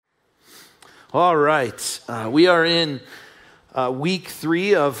All right, we are in week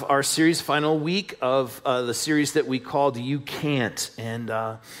 3 of our series, final week of the series that we called You Can't. And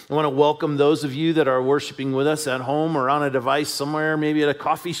I want to welcome those of you that are worshiping with us at home or on a device somewhere, maybe at a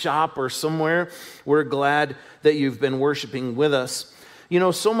coffee shop or somewhere. We're glad that you've been worshiping with us. You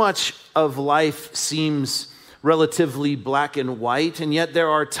know, so much of life seems relatively black and white, and yet there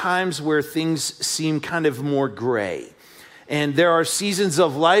are times where things seem kind of more gray. And there are seasons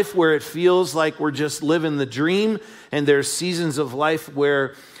of life where it feels like we're just living the dream, and there's seasons of life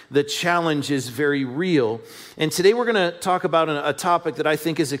where the challenge is very real. And today we're going to talk about a topic that I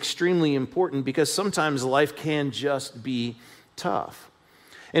think is extremely important because sometimes life can just be tough.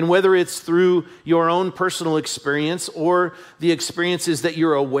 And whether it's through your own personal experience or the experiences that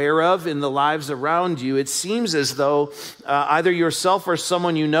you're aware of in the lives around you, it seems as though either yourself or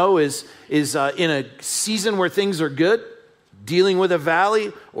someone you know is in a season where things are good, dealing with a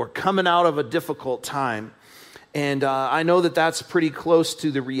valley, or coming out of a difficult time. And I know that that's pretty close to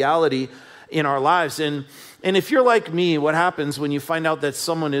the reality in our lives. And if you're like me, what happens when you find out that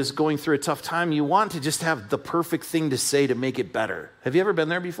someone is going through a tough time, you want to just have the perfect thing to say to make it better. Have you ever been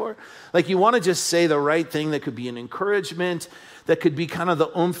there before? Like you want to just say the right thing that could be an encouragement, that could be kind of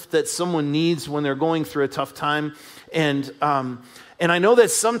the oomph that someone needs when they're going through a tough time. And I know that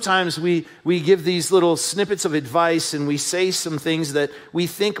sometimes we give these little snippets of advice and we say some things that we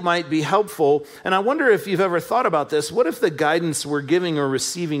think might be helpful. And I wonder if you've ever thought about this. What if the guidance we're giving or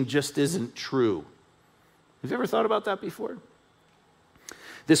receiving just isn't true? Have you ever thought about that before?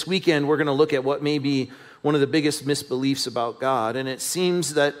 This weekend, we're going to look at what may be one of the biggest misbeliefs about God. And it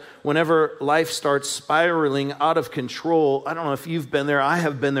seems that whenever life starts spiraling out of control, I don't know if you've been there. I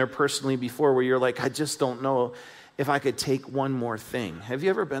have been there personally before where you're like, I just don't know if I could take one more thing. Have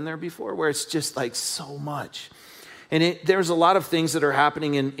you ever been there before where it's just like so much? And there's a lot of things that are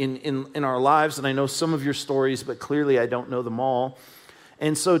happening in our lives, and I know some of your stories, but clearly I don't know them all.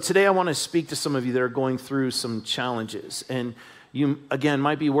 And so today I want to speak to some of you that are going through some challenges. And you, again,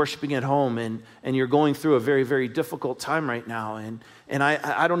 might be worshiping at home, and you're going through a very, very difficult time right now. And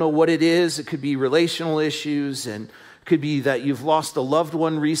I don't know what it is. It could be relational issues, and it could be that you've lost a loved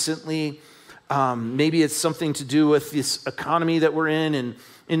one recently. Maybe it's something to do with this economy that we're in and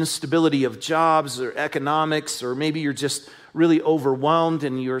instability of jobs or economics, or maybe you're just really overwhelmed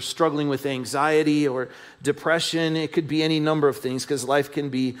and you're struggling with anxiety or depression. It could be any number of things because life can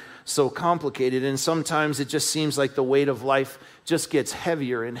be so complicated. And sometimes it just seems like the weight of life just gets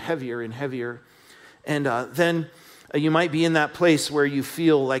heavier and heavier and heavier. And then you might be in that place where you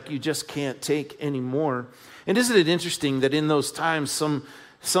feel like you just can't take anymore. And isn't it interesting that in those times,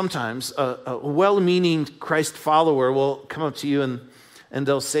 sometimes a well-meaning Christ follower will come up to you and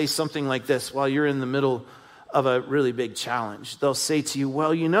they'll say something like this while you're in the middle of a really big challenge. They'll say to you,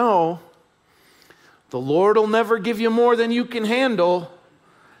 well, you know, the Lord will never give you more than you can handle.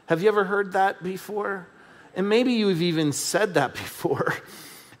 Have you ever heard that before? And maybe you've even said that before.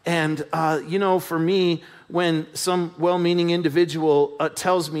 And, for me, when some well-meaning individual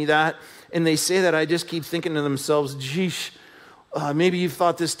tells me that and they say that, I just keep thinking to themselves, geesh, maybe you've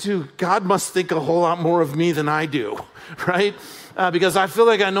thought this too. God must think a whole lot more of me than I do, right? Because I feel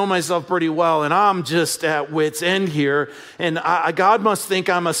like I know myself pretty well, and I'm just at wit's end here. And God must think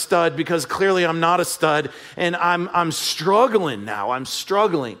I'm a stud because clearly I'm not a stud, and I'm struggling now. I'm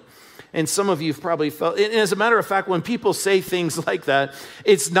struggling. And some of you have probably felt, and as a matter of fact, when people say things like that,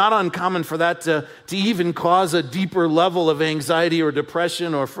 it's not uncommon for that to even cause a deeper level of anxiety or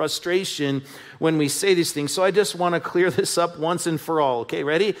depression or frustration when we say these things. So I just want to clear this up once and for all. Okay,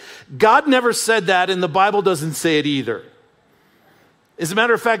 ready? God never said that, and the Bible doesn't say it either. As a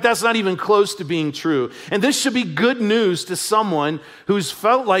matter of fact, that's not even close to being true. And this should be good news to someone who's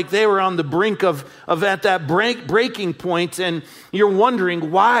felt like they were on the brink of at that breaking point, and you're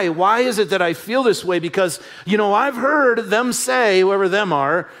wondering, why? Why is it that I feel this way? Because, I've heard them say, whoever them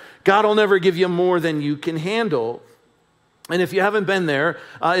are, God will never give you more than you can handle. And if you haven't been there,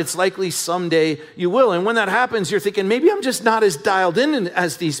 it's likely someday you will. And when that happens, you're thinking, maybe I'm just not as dialed in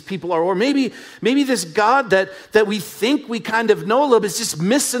as these people are. Or maybe this God that we think we kind of know a little bit is just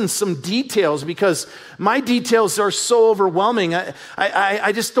missing some details because my details are so overwhelming.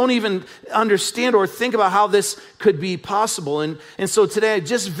 I just don't even understand or think about how this could be possible. And so today,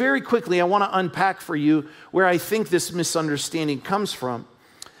 just very quickly, I want to unpack for you where I think this misunderstanding comes from.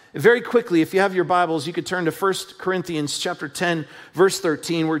 Very quickly, if you have your Bibles, you could turn to 1 Corinthians chapter 10, verse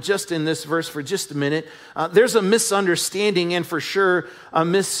 13. We're just in this verse for just a minute. There's a misunderstanding and for sure a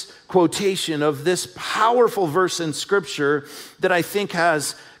misquotation of this powerful verse in Scripture that I think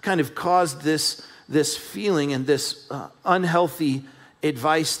has kind of caused this feeling and this unhealthy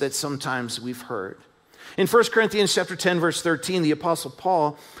advice that sometimes we've heard. In 1 Corinthians chapter 10, verse 13, the Apostle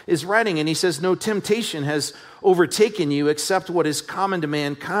Paul is writing, and he says, "No temptation has overtaken you except what is common to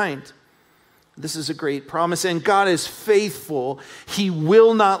mankind." This is a great promise, and God is faithful. He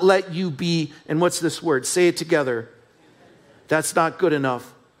will not let you be, and what's this word? Say it together. That's not good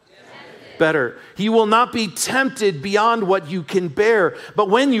enough. Better. He will not be tempted beyond what you can bear. But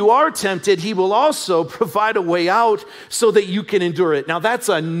when you are tempted, he will also provide a way out so that you can endure it. Now that's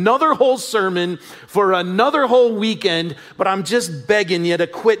another whole sermon for another whole weekend, but I'm just begging you to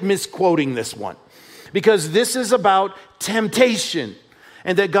quit misquoting this one. Because this is about temptation,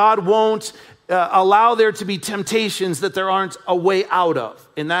 and that God won't allow there to be temptations that there aren't a way out of.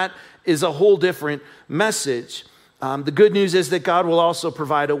 And that is a whole different message. The good news is that God will also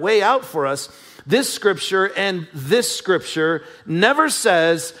provide a way out for us. This scripture and this scripture never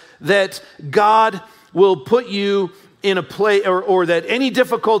says that God will put you in a place, or that any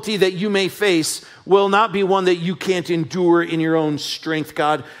difficulty that you may face will not be one that you can't endure in your own strength.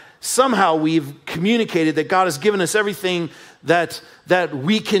 Somehow we've communicated that God has given us everything that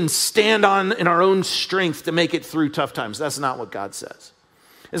we can stand on in our own strength to make it through tough times. That's not what God says.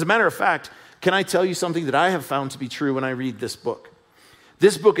 As a matter of fact, can I tell you something that I have found to be true when I read this book?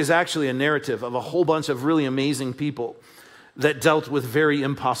 This book is actually a narrative of a whole bunch of really amazing people that dealt with very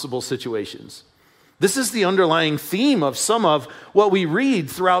impossible situations. This is the underlying theme of some of what we read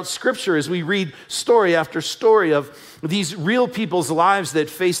throughout Scripture as we read story after story of these real people's lives that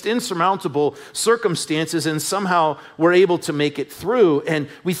faced insurmountable circumstances and somehow were able to make it through. And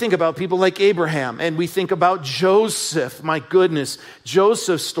we think about people like Abraham, and we think about Joseph, my goodness,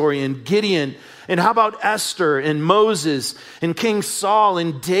 Joseph's story, and Gideon. And how about Esther and Moses and King Saul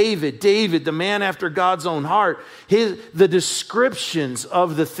and David, the man after God's own heart. The descriptions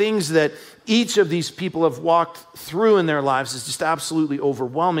of the things that each of these people have walked through in their lives is just absolutely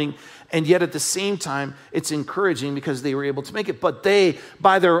overwhelming. And yet at the same time, it's encouraging because they were able to make it. But they,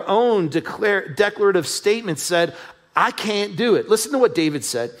 by their own declarative statements, said, I can't do it. Listen to what David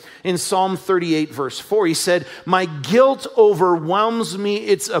said in Psalm 38, verse 4. He said, my guilt overwhelms me.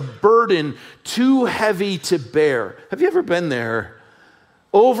 It's a burden too heavy to bear. Have you ever been there?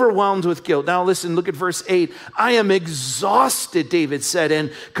 Overwhelmed with guilt. Now listen, look at verse 8. I am exhausted, David said,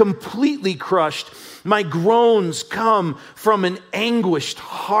 and completely crushed. My groans come from an anguished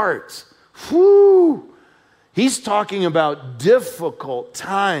heart. Whew. He's talking about difficult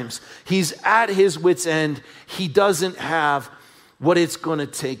times. He's at his wit's end. He doesn't have what it's going to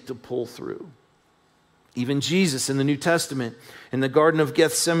take to pull through. Even Jesus in the New Testament, in the Garden of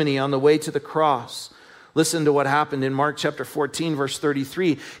Gethsemane on the way to the cross, listen to what happened in Mark chapter 14, verse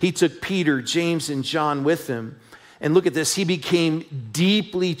 33. He took Peter, James, and John with him. And look at this. He became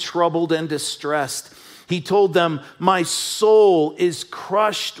deeply troubled and distressed. He told them, my soul is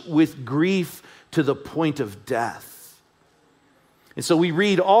crushed with grief to the point of death. And so we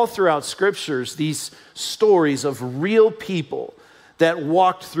read all throughout scriptures these stories of real people that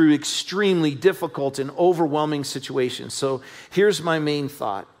walked through extremely difficult and overwhelming situations. So here's my main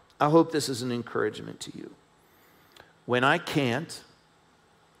thought. I hope this is an encouragement to you. When I can't,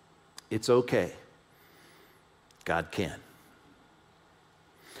 it's okay. God can.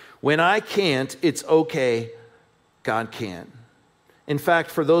 When I can't, it's okay. God can. In fact,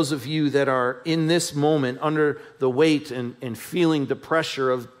 for those of you that are in this moment under the weight and feeling the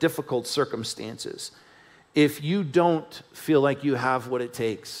pressure of difficult circumstances, if you don't feel like you have what it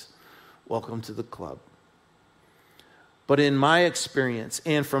takes, welcome to the club. But in my experience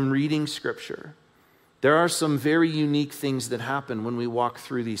and from reading Scripture, there are some very unique things that happen when we walk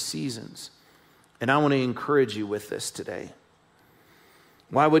through these seasons. And I want to encourage you with this today.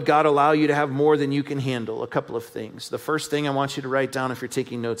 Why would God allow you to have more than you can handle? A couple of things. The first thing I want you to write down if you're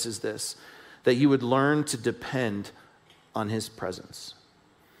taking notes is this, that you would learn to depend on His presence.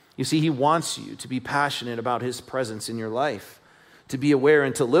 You see, He wants you to be passionate about His presence in your life, to be aware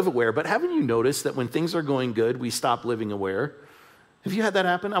and to live aware. But haven't you noticed that when things are going good, we stop living aware? Have you had that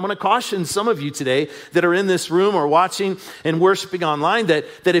happen? I want to caution some of you today that are in this room or watching and worshiping online that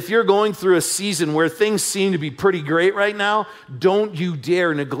if you're going through a season where things seem to be pretty great right now, don't you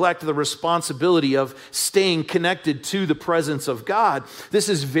dare neglect the responsibility of staying connected to the presence of God. This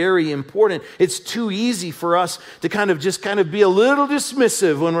is very important. It's too easy for us to kind of be a little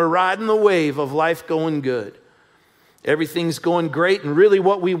dismissive when we're riding the wave of life going good. Everything's going great, and really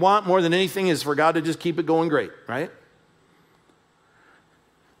what we want more than anything is for God to just keep it going great, right?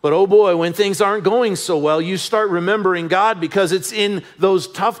 But oh boy, when things aren't going so well, you start remembering God because it's in those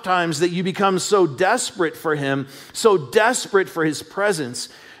tough times that you become so desperate for Him, so desperate for His presence.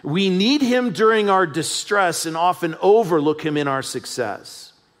 We need him during our distress and often overlook him in our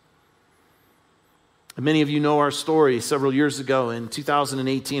success. Many of you know our story. Several years ago in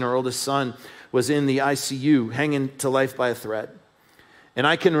 2018, our oldest son was in the ICU, hanging to life by a thread. And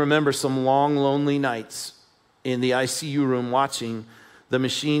I can remember some long, lonely nights in the ICU room watching the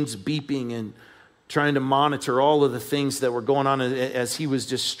machines beeping and trying to monitor all of the things that were going on as he was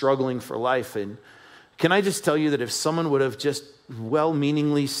just struggling for life. And can I just tell you that if someone would have just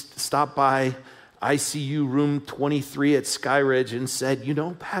well-meaningly stopped by ICU room 23 at Skyridge and said, you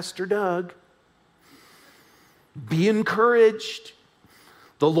know, Pastor Doug, be encouraged.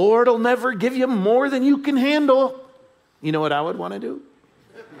 The Lord will never give you more than you can handle. You know what I would want to do?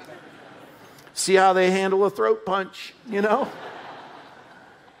 See how they handle a throat punch, you know?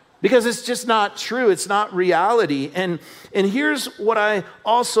 Because it's just not true. It's not reality. And here's what I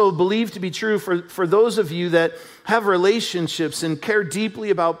also believe to be true for those of you that have relationships and care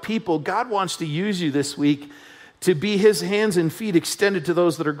deeply about people. God wants to use you this week to be his hands and feet extended to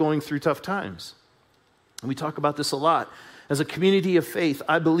those that are going through tough times. And we talk about this a lot. As a community of faith,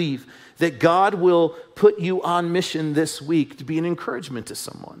 I believe that God will put you on mission this week to be an encouragement to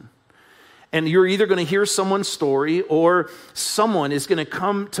someone. And you're either going to hear someone's story or someone is going to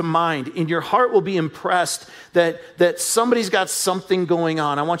come to mind. And your heart will be impressed that somebody's got something going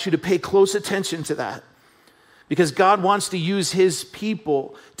on. I want you to pay close attention to that. Because God wants to use his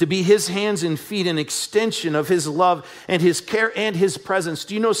people to be his hands and feet, an extension of his love and his care and his presence.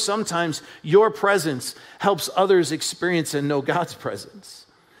 Do you know sometimes your presence helps others experience and know God's presence?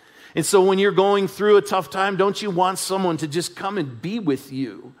 And so when you're going through a tough time, don't you want someone to just come and be with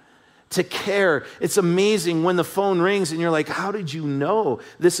you? To care. It's amazing when the phone rings and you're like, how did you know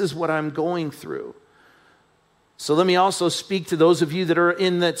this is what I'm going through? So let me also speak to those of you that are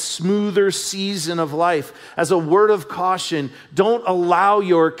in that smoother season of life. As a word of caution, don't allow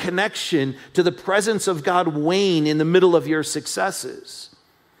your connection to the presence of God wane in the middle of your successes.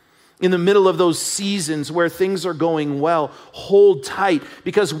 In the middle of those seasons where things are going well, hold tight.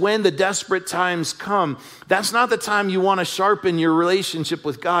 Because when the desperate times come, that's not the time you want to sharpen your relationship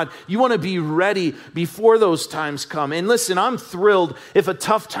with God. You want to be ready before those times come. And listen, I'm thrilled if a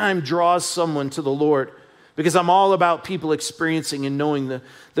tough time draws someone to the Lord, because I'm all about people experiencing and knowing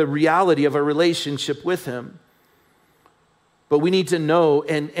the reality of a relationship with him. But we need to know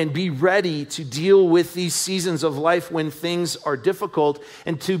and be ready to deal with these seasons of life when things are difficult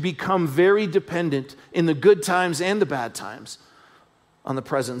and to become very dependent in the good times and the bad times on the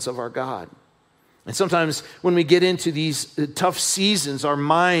presence of our God. And sometimes when we get into these tough seasons, our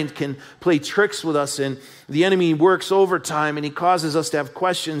mind can play tricks with us and the enemy works overtime and he causes us to have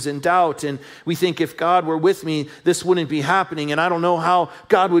questions and doubt. And we think if God were with me, this wouldn't be happening. And I don't know how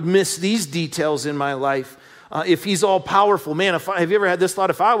God would miss these details in my life. If he's all powerful, man, have you ever had this thought?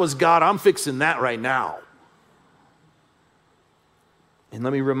 If I was God, I'm fixing that right now. And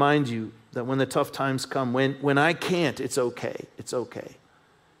let me remind you that when the tough times come, when I can't, it's okay. It's okay.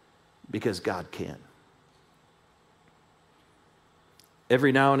 Because God can.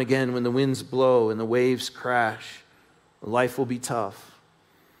 Every now and again, when the winds blow and the waves crash, life will be tough.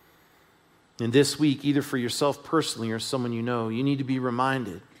 And this week, either for yourself personally or someone you know, you need to be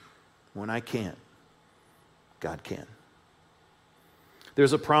reminded, when I can't, God can.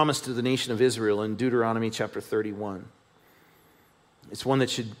 There's a promise to the nation of Israel in Deuteronomy chapter 31. It's one that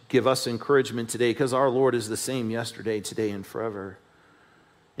should give us encouragement today because our Lord is the same yesterday, today, and forever.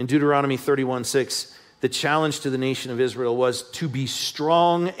 In Deuteronomy 31:6, the challenge to the nation of Israel was to be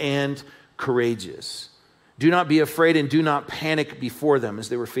strong and courageous. Do not be afraid and do not panic before them as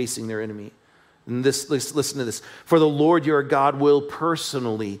they were facing their enemy. And listen to this. For the Lord your God will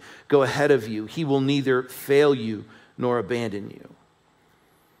personally go ahead of you. He will neither fail you nor abandon you.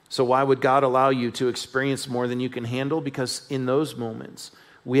 So why would God allow you to experience more than you can handle? Because in those moments,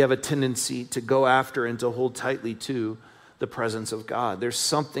 we have a tendency to go after and to hold tightly to the presence of God. There's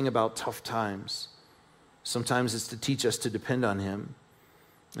something about tough times. Sometimes it's to teach us to depend on him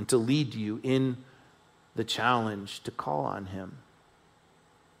and to lead you in the challenge to call on him.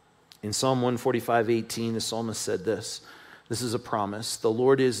 In Psalm 145:18, the psalmist said this. This is a promise. The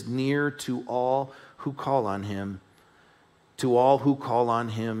Lord is near to all who call on him, to all who call on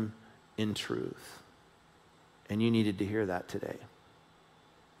him in truth. And you needed to hear that today.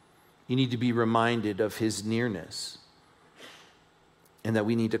 You need to be reminded of his nearness and that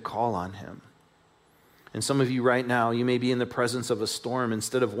we need to call on him. And some of you right now, you may be in the presence of a storm.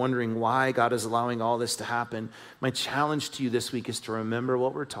 Instead of wondering why God is allowing all this to happen, my challenge to you this week is to remember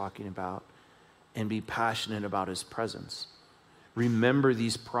what we're talking about and be passionate about his presence. Remember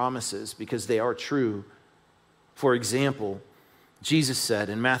these promises because they are true. For example, Jesus said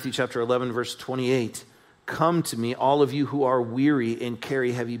in Matthew chapter 11, verse 28, "Come to me, all of you who are weary and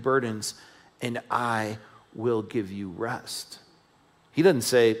carry heavy burdens, and I will give you rest." He doesn't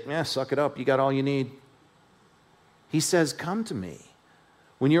say, "Yeah, suck it up, you got all you need." He says, "Come to me.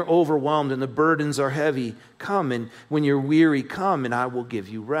 When you're overwhelmed and the burdens are heavy, come. And when you're weary, come, and I will give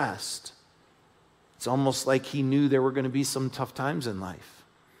you rest." It's almost like he knew there were going to be some tough times in life.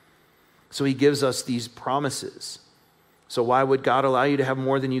 So he gives us these promises. So why would God allow you to have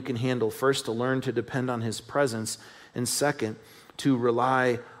more than you can handle? First, to learn to depend on his presence. And second, to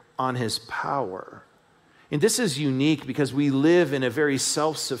rely on his power. And this is unique because we live in a very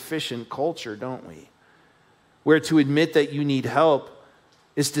self-sufficient culture, don't we? Where to admit that you need help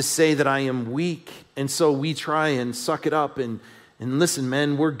is to say that I am weak. And so we try and suck it up and listen,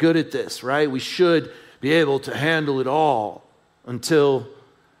 men, we're good at this, right? We should be able to handle it all until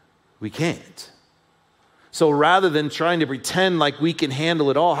we can't. So rather than trying to pretend like we can handle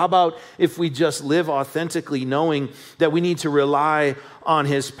it all, how about if we just live authentically knowing that we need to rely on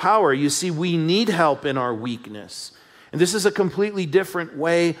his power? You see, we need help in our weakness. And this is a completely different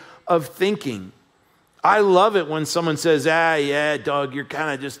way of thinking. I love it when someone says, yeah, Doug, you're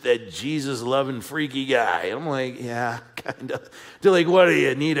kind of just that Jesus-loving, freaky guy. And I'm like, yeah, kind of. They're like, what do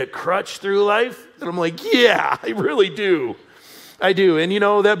you need, a crutch through life? And I'm like, yeah, I really do. I do. And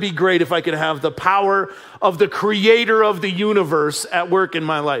that'd be great if I could have the power of the creator of the universe at work in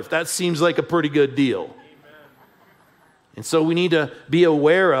my life. That seems like a pretty good deal. Amen. And so we need to be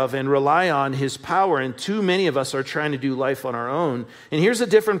aware of and rely on his power. And too many of us are trying to do life on our own. And here's a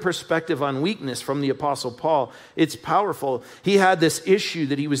different perspective on weakness from the Apostle Paul. It's powerful. He had this issue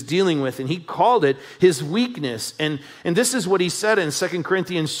that he was dealing with, and he called it his weakness. And this is what he said in 2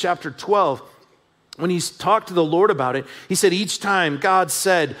 Corinthians chapter 12. When he talked to the Lord about it, he said each time God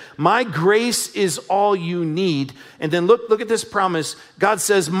said, "My grace is all you need." And then look at this promise. God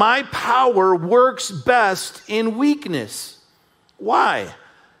says, "My power works best in weakness." Why?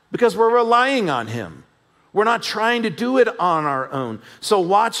 Because we're relying on him. We're not trying to do it on our own. So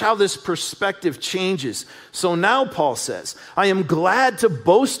watch how this perspective changes. So now Paul says, "I am glad to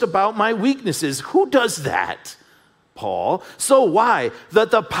boast about my weaknesses." Who does that? Paul. So why? That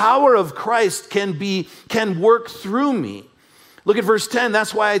the power of Christ can work through me. Look at verse 10.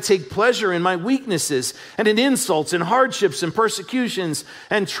 "That's why I take pleasure in my weaknesses and in insults and hardships and persecutions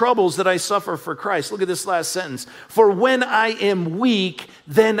and troubles that I suffer for Christ." Look at this last sentence. "For when I am weak,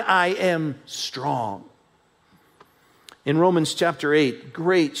 then I am strong." In Romans chapter 8,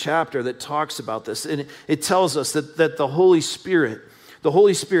 great chapter that talks about this. And it tells us that the Holy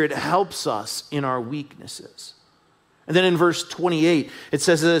Spirit helps us in our weaknesses. And then in verse 28, it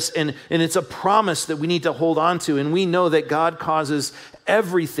says this, and it's a promise that we need to hold on to. And we know that God causes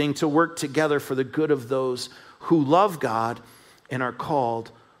everything to work together for the good of those who love God and are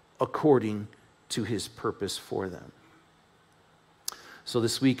called according to his purpose for them. So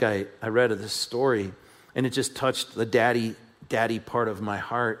this week I read this story, and it just touched the daddy part of my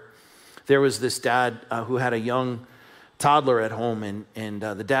heart. There was this dad who had a young toddler at home, and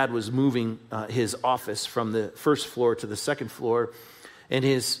the dad was moving his office from the first floor to the second floor, and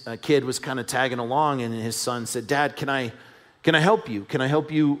his kid was kind of tagging along, and his son said, "Dad, can I help you? Can I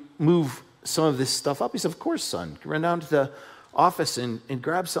help you move some of this stuff up?" He said, "Of course, son. Run down to the office and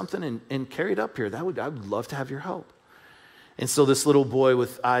grab something and carry it up here. I would love to have your help." And so this little boy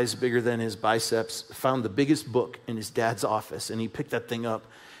with eyes bigger than his biceps found the biggest book in his dad's office, and he picked that thing up,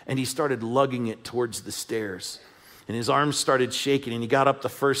 and he started lugging it towards the stairs. And his arms started shaking, and he got up the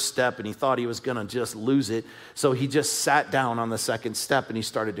first step, and he thought he was going to just lose it. So he just sat down on the second step, and he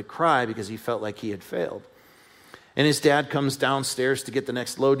started to cry because he felt like he had failed. And his dad comes downstairs to get the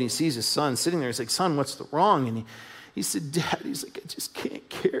next load, and he sees his son sitting there. He's like, "Son, what's wrong?" And he said, "Dad," he's like, "I just can't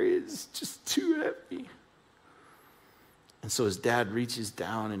carry it. It's just too heavy." And so his dad reaches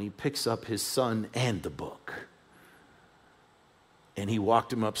down, and he picks up his son and the book. And he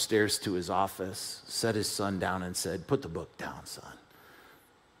walked him upstairs to his office, set his son down, and said, "Put the book down, son.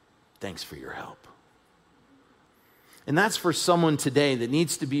 Thanks for your help." And that's for someone today that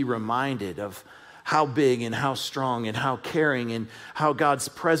needs to be reminded of how big and how strong and how caring and how God's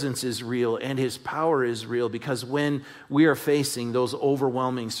presence is real and his power is real. Because when we are facing those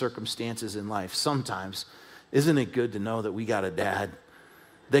overwhelming circumstances in life, sometimes, isn't it good to know that we got a dad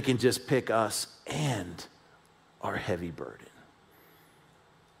that can just pick us and our heavy burden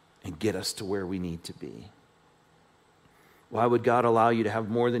and get us to where we need to be? Why would God allow you to have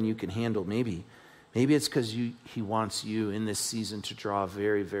more than you can handle? Maybe it's because he wants you in this season to draw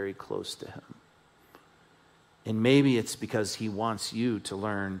very, very close to him. And maybe it's because he wants you to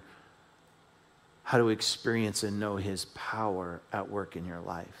learn how to experience and know his power at work in your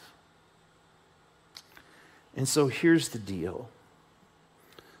life. And so here's the deal.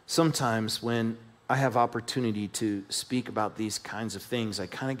 Sometimes when I have opportunity to speak about these kinds of things, I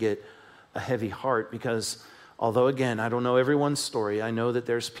kind of get a heavy heart because although, again, I don't know everyone's story, I know that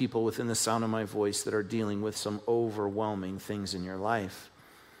there's people within the sound of my voice that are dealing with some overwhelming things in your life.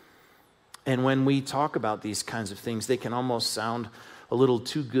 And when we talk about these kinds of things, they can almost sound a little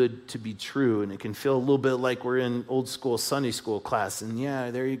too good to be true, and it can feel a little bit like we're in old school Sunday school class, and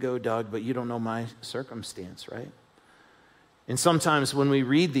yeah, there you go, Doug, but you don't know my circumstance, right? And sometimes when we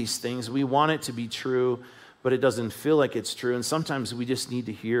read these things, we want it to be true, but it doesn't feel like it's true, and sometimes we just need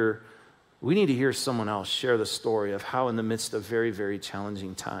to hear someone else share the story of how in the midst of very, very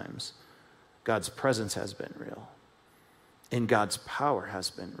challenging times, God's presence has been real, and God's power has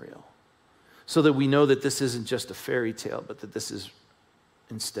been real, so that we know that this isn't just a fairy tale, but that this is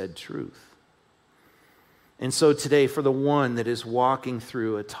instead truth. And so today, for the one that is walking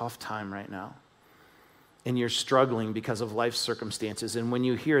through a tough time right now, and you're struggling because of life circumstances, and when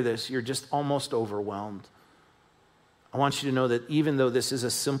you hear this, you're just almost overwhelmed, I want you to know that even though this is a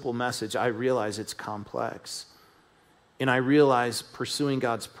simple message, I realize it's complex. And I realize pursuing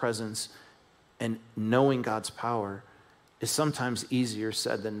God's presence and knowing God's power is sometimes easier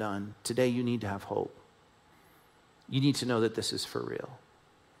said than done. Today, you need to have hope. You need to know that this is for real.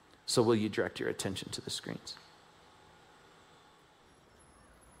 So will you direct your attention to the screens?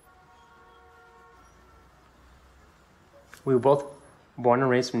 We were both born and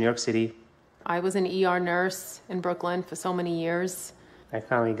raised from New York City. I was an ER nurse in Brooklyn for so many years. I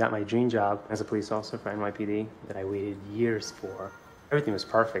finally got my dream job as a police officer for NYPD that I waited years for. Everything was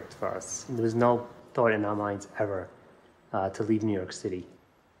perfect for us. There was no thought in our minds ever to leave New York City.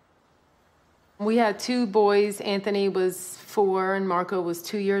 We had two boys. Anthony was 4 and Marco was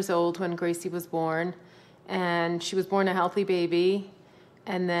 2 years old when Gracie was born. And she was born a healthy baby.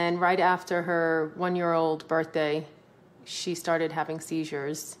 And then right after her 1-year-old birthday, she started having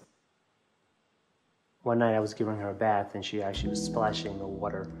seizures. One night I was giving her a bath and she actually was splashing the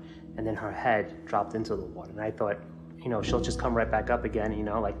water, and then her head dropped into the water. And I thought, she'll just come right back up again,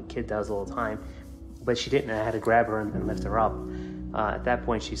 like a kid does all the time. But she didn't. I had to grab her and lift her up. At that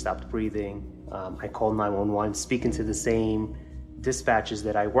point, she stopped breathing. I called 911, speaking to the same dispatchers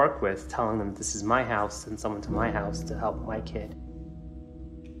that I work with, telling them this is my house, send someone to my house to help my kid.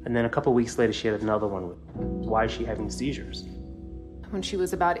 And then a couple weeks later, she had another one. Why is she having seizures? When she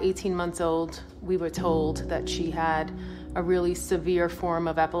was about 18 months old, we were told that she had a really severe form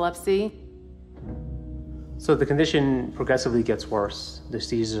of epilepsy. So the condition progressively gets worse. The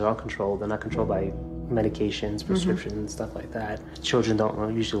seizures are uncontrolled. They're not controlled by medications, prescriptions, and stuff like that. Children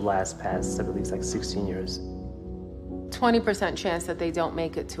don't usually last past, I believe, like 16 years. 20% chance that they don't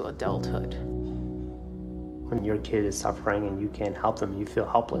make it to adulthood. When your kid is suffering and you can't help them, you feel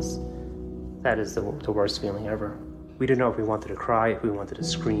helpless. That is the worst feeling ever. We didn't know if we wanted to cry, if we wanted to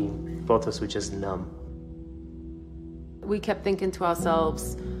scream. Both of us were just numb. We kept thinking to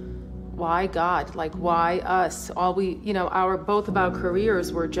ourselves, why God? Like, why us? Both of our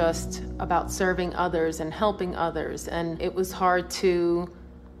careers were just about serving others and helping others. And it was hard to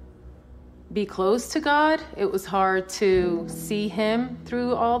be close to God. It was hard to see him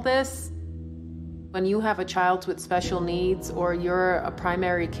through all this. When you have a child with special needs, or you're a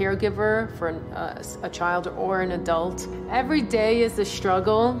primary caregiver for a child or an adult, every day is a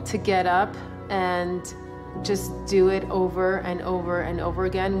struggle to get up and just do it over and over and over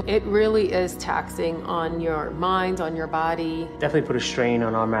again. It really is taxing on your mind, on your body. Definitely put a strain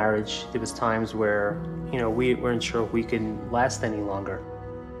on our marriage. There was times where, we weren't sure if we could last any longer.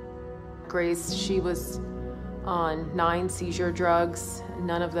 Grace, she was on 9 seizure drugs.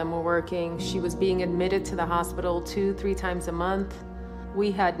 None of them were working. She was being admitted to the hospital 2-3 times a month. We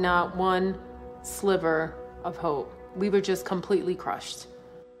had not one sliver of hope. We were just completely crushed.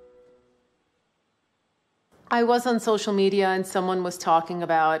 I was on social media and someone was talking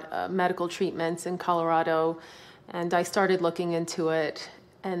about medical treatments in Colorado, and I started looking into it.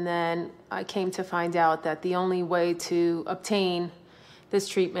 And then I came to find out that the only way to obtain this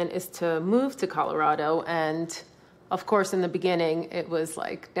treatment is to move to Colorado. And of course, in the beginning, it was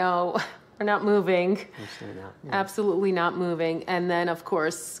like, no, we're not moving. Absolutely not. Yeah. Absolutely not moving. And then, of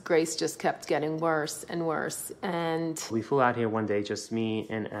course, Grace just kept getting worse and worse. And we flew out here one day, just me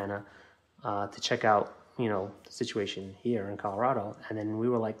and Anna, to check out, the situation here in Colorado. And then we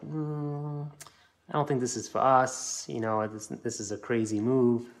were like, I don't think this is for us. This is a crazy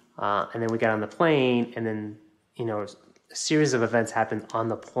move. And then we got on the plane, and then, a series of events happened on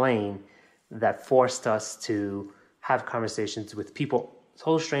the plane that forced us to have conversations with people,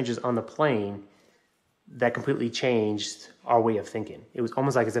 total strangers on the plane, that completely changed our way of thinking. It was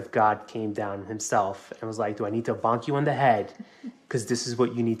almost like as if God came down himself and was like, do I need to bonk you on the head? Because this is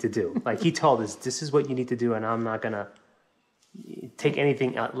what you need to do. Like he told us, this is what you need to do, and I'm not going to take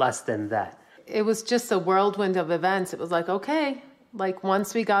anything less than that. It was just a whirlwind of events. It was like, okay, like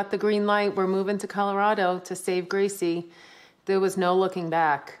once we got the green light, we're moving to Colorado to save Gracie. There was no looking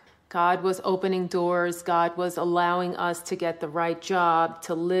back. God was opening doors. God was allowing us to get the right job,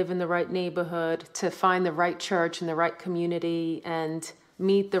 to live in the right neighborhood, to find the right church and the right community, and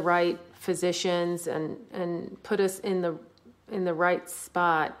meet the right physicians, and put us in the right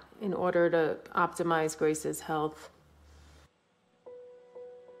spot in order to optimize Grace's health.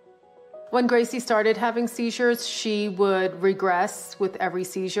 When Gracie started having seizures, she would regress with every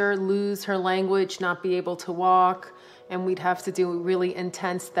seizure, lose her language, not be able to walk, and we'd have to do really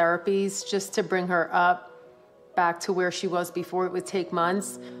intense therapies just to bring her up back to where she was before. It would take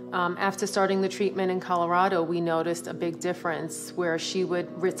months. After starting the treatment in Colorado, we noticed a big difference where she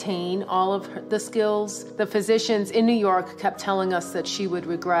would retain all of the skills. The physicians in New York kept telling us that she would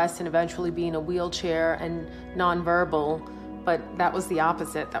regress and eventually be in a wheelchair and nonverbal, but that was the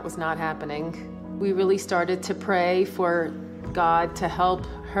opposite. That was not happening. We really started to pray for God to help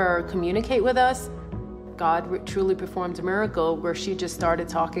her communicate with us. God truly performed a miracle where she just started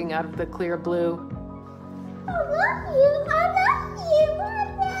talking out of the clear blue. I love you, I love you, I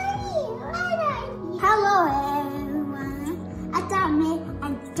love you, I love you. Hello everyone. I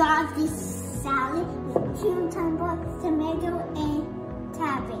got this salad with cucumber, tomato, and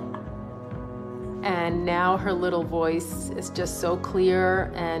cabbage. And now her little voice is just so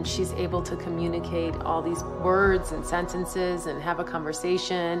clear, and she's able to communicate all these words and sentences and have a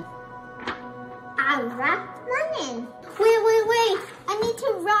conversation. I wrapped running. Wait. I need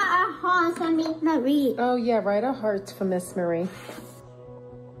to write a heart for Miss Marie. Oh yeah, write a heart for Miss Marie.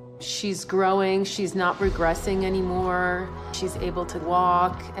 She's growing, she's not regressing anymore. She's able to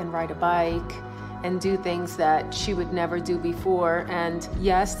walk and ride a bike and do things that she would never do before. And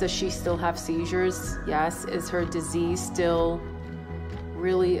yes, does she still have seizures? Yes. Is her disease still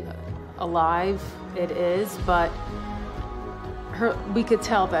really alive? It is, but we could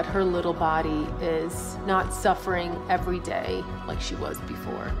tell that her little body is not suffering every day like she was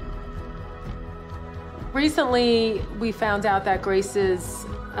before. Recently, we found out that Grace is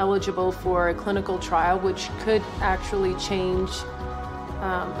eligible for a clinical trial, which could actually change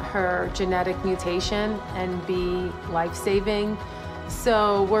her genetic mutation and be life-saving.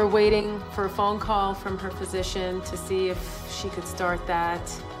 So we're waiting for a phone call from her physician to see if she could start that.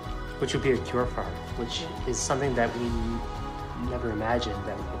 Which would be a cure for her, which is something that we never imagined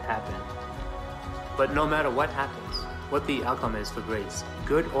that would happen. But no matter what happens, what the outcome is for Grace,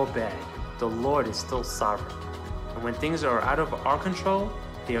 good or bad, the Lord is still sovereign. And when things are out of our control,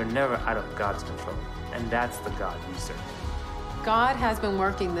 they are never out of God's control. And that's the God we serve. God has been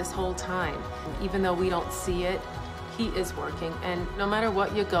working this whole time. Even though we don't see it, He is working. And no matter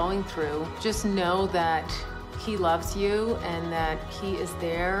what you're going through, just know that He loves you and that He is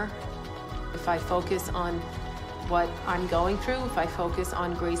there. If I focus on what I'm going through, if I focus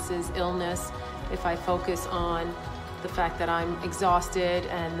on Grace's illness, if I focus on the fact that I'm exhausted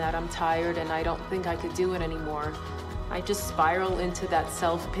and that I'm tired and I don't think I could do it anymore, I just spiral into that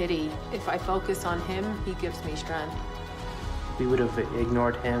self-pity. If I focus on Him, He gives me strength. We would have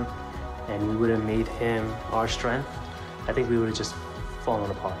ignored Him and we would have made Him our strength. I think we would have just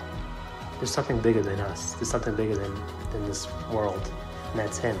fallen apart. There's something bigger than us. There's something bigger than this world, and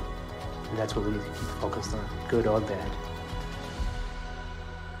that's Him. And that's what we need to keep focused on, good or bad.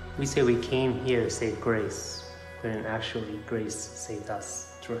 We say we came here to save Grace, but actually Grace saved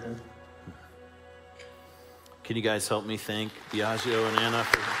us through Him. Can you guys help me thank Biagio and Anna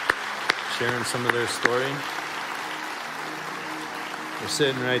for sharing some of their story? They're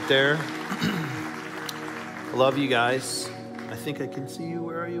sitting right there. I love you guys. I think I can see you.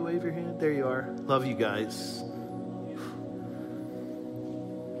 Where are you? Wave your hand. There you are. Love you guys.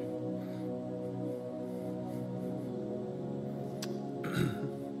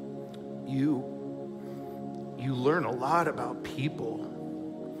 You learn a lot about people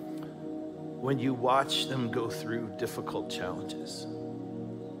when you watch them go through difficult challenges.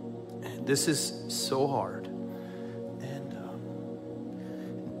 And this is so hard. And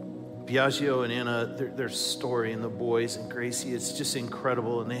Biagio and Anna, their story, and the boys and Gracie, it's just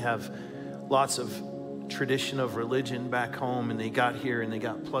incredible. And they have lots of tradition of religion back home, and they got here and they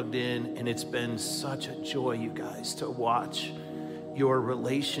got plugged in, and it's been such a joy, you guys, to watch your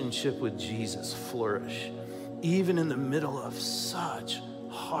relationship with Jesus flourish, even in the middle of such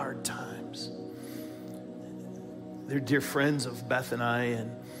hard times. They're dear friends of Beth and I, and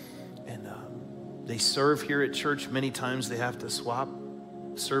They serve here at church. Many times they have to swap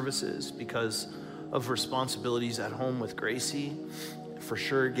services because of responsibilities at home with Gracie. For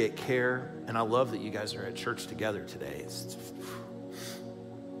sure, get care. And I love that you guys are at church together today.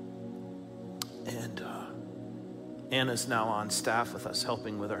 And Anna's now on staff with us,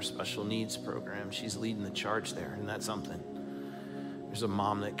 helping with our special needs program. She's leading the charge there, and that's something. There's a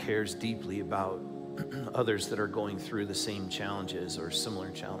mom that cares deeply about others that are going through the same challenges or similar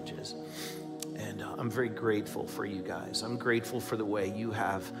challenges. And I'm very grateful for you guys. I'm grateful for the way you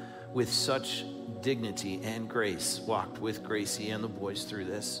have, with such dignity and grace, walked with Gracie and the boys through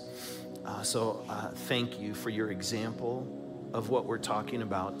this. So thank you for your example of what we're talking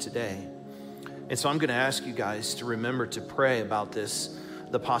about today. And so I'm going to ask you guys to remember to pray about this,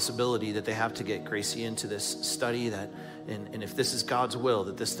 the possibility that they have to get Gracie into this study, that, and if this is God's will,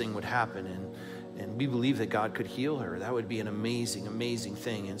 that this thing would happen. And we believe that God could heal her. That would be an amazing, amazing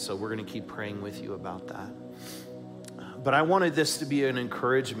thing. And so we're going to keep praying with you about that. But I wanted this to be an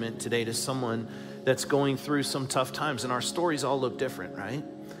encouragement today to someone that's going through some tough times. And our stories all look different, right?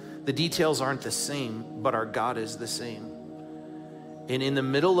 The details aren't the same, but our God is the same. And in the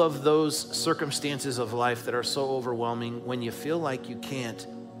middle of those circumstances of life that are so overwhelming, when you feel like you can't,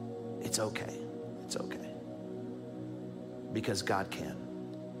 it's okay. It's okay. Because God can.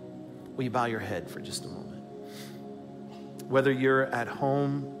 Will you bow your head for just a moment? Whether you're at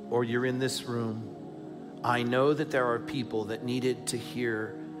home or you're in this room, I know that there are people that needed to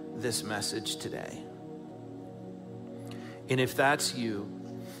hear this message today. And if that's you,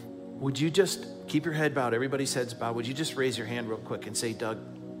 would you just keep your head bowed, everybody's heads bowed. Would you just raise your hand real quick and say, Doug,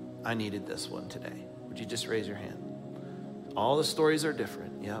 I needed this one today. Would you just raise your hand? All the stories are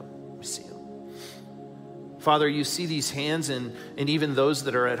different. Yep, we see them. Father, you see these hands and even those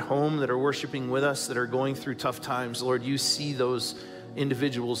that are at home that are worshiping with us, that are going through tough times. Lord, you see those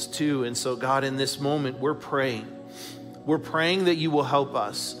individuals too. And so God, in this moment, we're praying. We're praying that you will help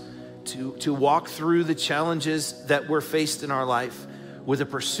us to walk through the challenges that we're faced in our life with a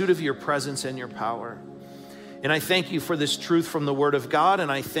pursuit of your presence and your power. And I thank you for this truth from the Word of God.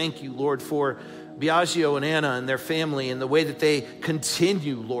 And I thank you, Lord, for Biagio and Anna and their family and the way that they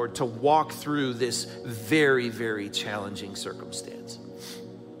continue, Lord, to walk through this very, very challenging circumstance.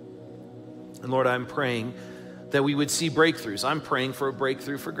 And Lord, I'm praying that we would see breakthroughs. I'm praying for a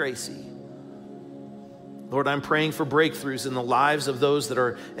breakthrough for Gracie. Lord, I'm praying for breakthroughs in the lives of those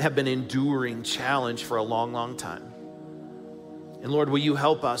that have been enduring challenge for a long, long time. And Lord, will you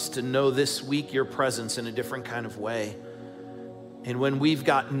help us to know this week your presence in a different kind of way? And when we've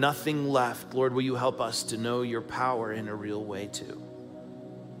got nothing left, Lord, will you help us to know your power in a real way too?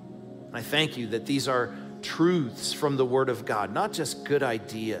 I thank you that these are truths from the Word of God, not just good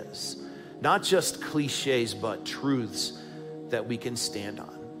ideas, not just cliches, but truths that we can stand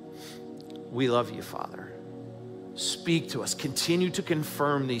on. We love you, Father. Speak to us. Continue to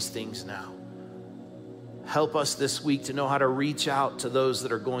confirm these things now. Help us this week to know how to reach out to those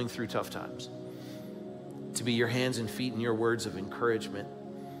that are going through tough times, to be your hands and feet and your words of encouragement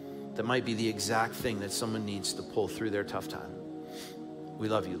that might be the exact thing that someone needs to pull through their tough time. We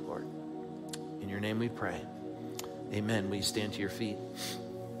love you, Lord. In your name we pray. Amen. Will you stand to your feet?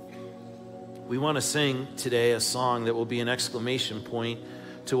 We want to sing today a song that will be an exclamation point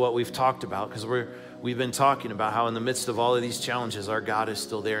to what we've talked about, because we've been talking about how in the midst of all of these challenges, our God is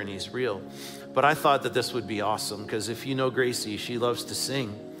still there and he's real. But I thought that this would be awesome, because if you know Gracie, she loves to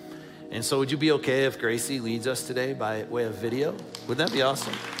sing. And so would you be okay if Gracie leads us today by way of video? Would that be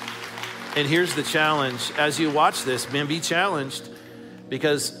awesome? And here's the challenge. As you watch this, man, be challenged,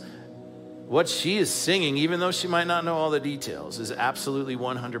 because what she is singing, even though she might not know all the details, is absolutely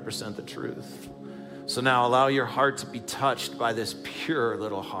 100% the truth. So now allow your heart to be touched by this pure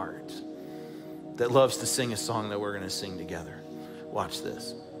little heart that loves to sing a song that we're going to sing together. Watch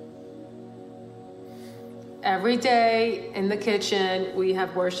this. Every day in the kitchen, we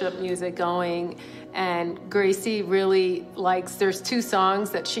have worship music going, and Gracie really likes, there's two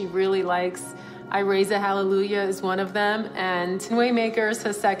songs that she really likes. I Raise a Hallelujah is one of them, and Waymaker is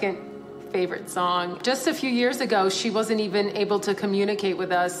her second favorite song. Just a few years ago, she wasn't even able to communicate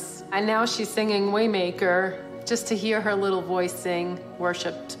with us, and now she's singing Waymaker. Just to hear her little voice sing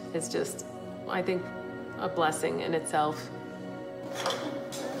worship is just, I think, a blessing in itself.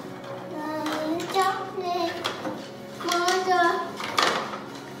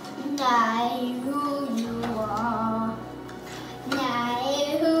 Who you are,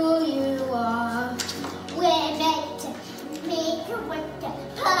 who you are. We're meant to make a winter,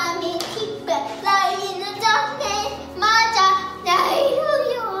 promise keeper, light in the darkness, my God,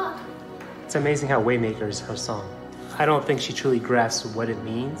 who you are. It's amazing how Waymaker is her song. I don't think she truly grasps what it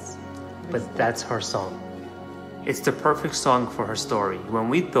means, but that's her song. It's the perfect song for her story. When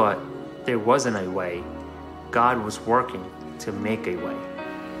we thought there wasn't a way, God was working to make a way.